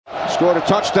scored a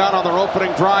touchdown on their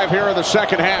opening drive here in the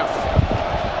second half.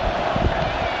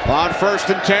 On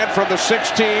 1st and 10 from the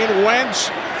 16, Wentz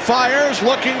fires,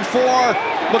 looking for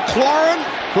McLaurin,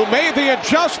 who made the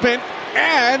adjustment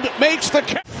and makes the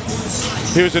catch.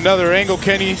 Here's another angle,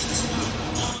 Kenny.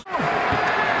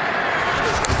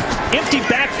 Empty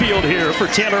backfield here for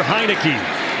Taylor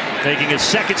Heineke, making his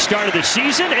second start of the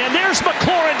season, and there's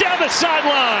McLaurin down the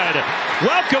sideline.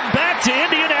 Welcome back to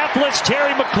Indianapolis,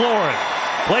 Terry McLaurin.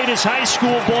 Played his high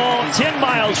school ball 10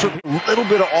 miles from a little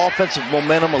bit of offensive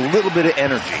momentum, a little bit of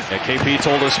energy. Yeah, KP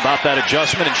told us about that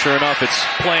adjustment, and sure enough, it's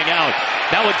playing out.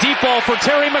 Now a deep ball for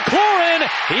Terry McLaurin.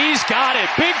 He's got it.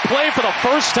 Big play for the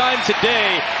first time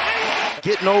today.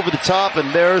 Getting over the top,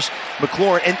 and there's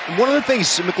McLaurin. And one of the things,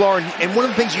 McLaurin, and one of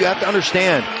the things you have to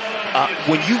understand,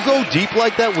 when you go deep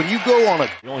like that, when you go on a...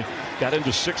 He only got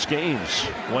into 6 games.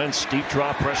 Wentz, deep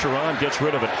drop, pressure on, gets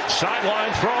rid of it.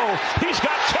 Sideline throw. He's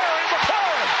got Terry McLaurin.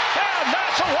 And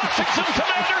that's a Washington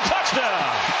Commander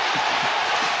touchdown.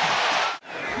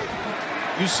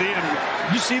 You see him.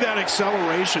 You see that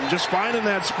acceleration, just finding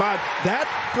that spot. That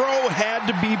throw had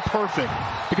to be perfect,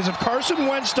 because if Carson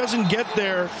Wentz doesn't get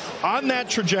there on that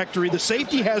trajectory, the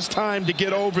safety has time to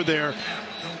get over there.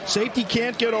 Safety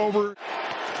can't get over.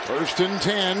 1st and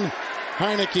 10.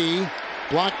 Heineke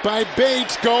blocked by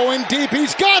Bates, going deep.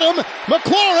 He's got him.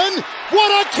 McLaurin,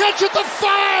 what a catch at the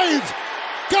 5.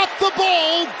 Got the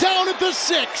ball down at the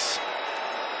 6.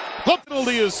 The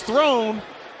penalty is thrown,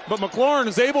 but McLaurin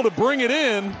is able to bring it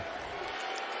in.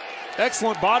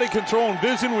 Excellent body control and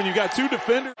vision when you got 2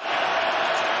 defenders.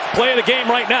 Play of the game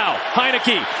right now.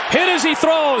 Heineke hit as he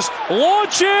throws,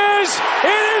 launches,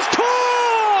 it is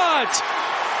caught!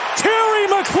 Terry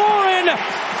McLaurin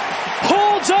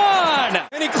holds on.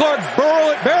 Kenny Clark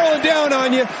barreling down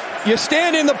on you. You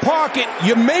stand in the pocket,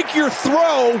 you make your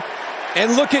throw,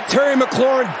 and look at Terry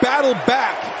McLaurin battle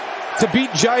back to beat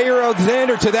Jair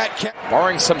Alexander to that catch.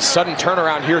 Barring some sudden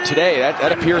turnaround here today,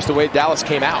 that appears the way Dallas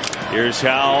came out. Here's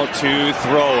how to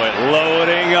throw it.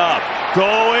 Loading up.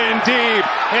 Going deep.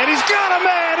 And he's got a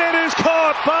man. It is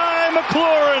caught by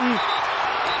McLaurin.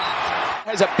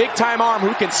 Has a big-time arm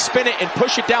who can spin it and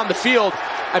push it down the field.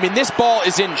 I mean, this ball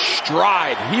is in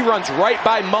stride. He runs right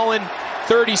by Mullen,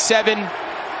 37.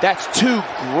 That's 2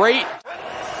 great.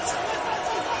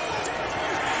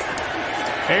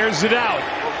 Airs it out.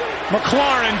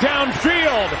 McLaurin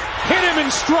downfield. Hit him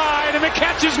in stride, and the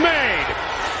catch is made.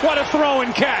 What a throw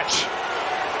and catch.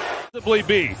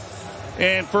 Be.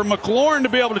 And for McLaurin to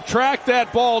be able to track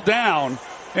that ball down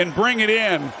and bring it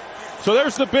in. So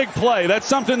there's the big play. That's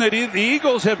something that the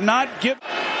Eagles have not given.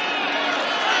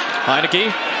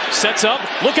 Heineke sets up,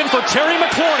 looking for Terry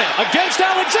McLaurin against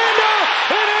Alexander.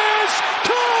 It is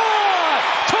caught!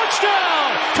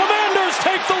 Touchdown! Commanders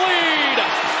take the lead.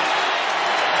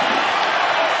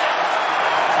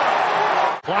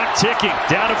 Clock ticking,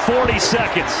 down to 40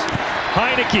 seconds.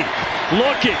 Heineke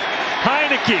looking.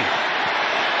 Heineke.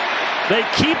 They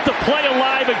keep the play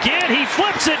alive again. He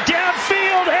flips it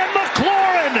downfield, and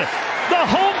McLaurin, the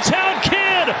hometown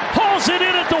kid, hauls it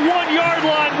in at the 1-yard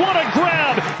line. What a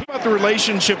grab. About the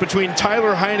relationship between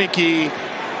Tyler Heineke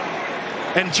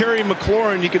and Terry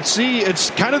McLaurin, you can see it's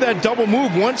kind of that double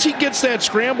move. Once he gets that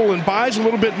scramble and buys a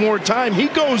little bit more time, he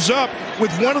goes up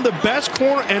with one of the best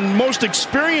corner and most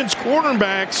experienced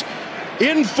cornerbacks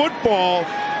in football,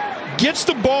 gets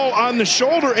the ball on the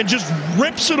shoulder and just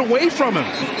rips it away from him.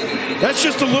 That's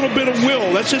just a little bit of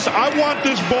will. That's just, I want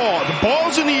this ball. The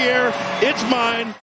ball's in the air. It's mine.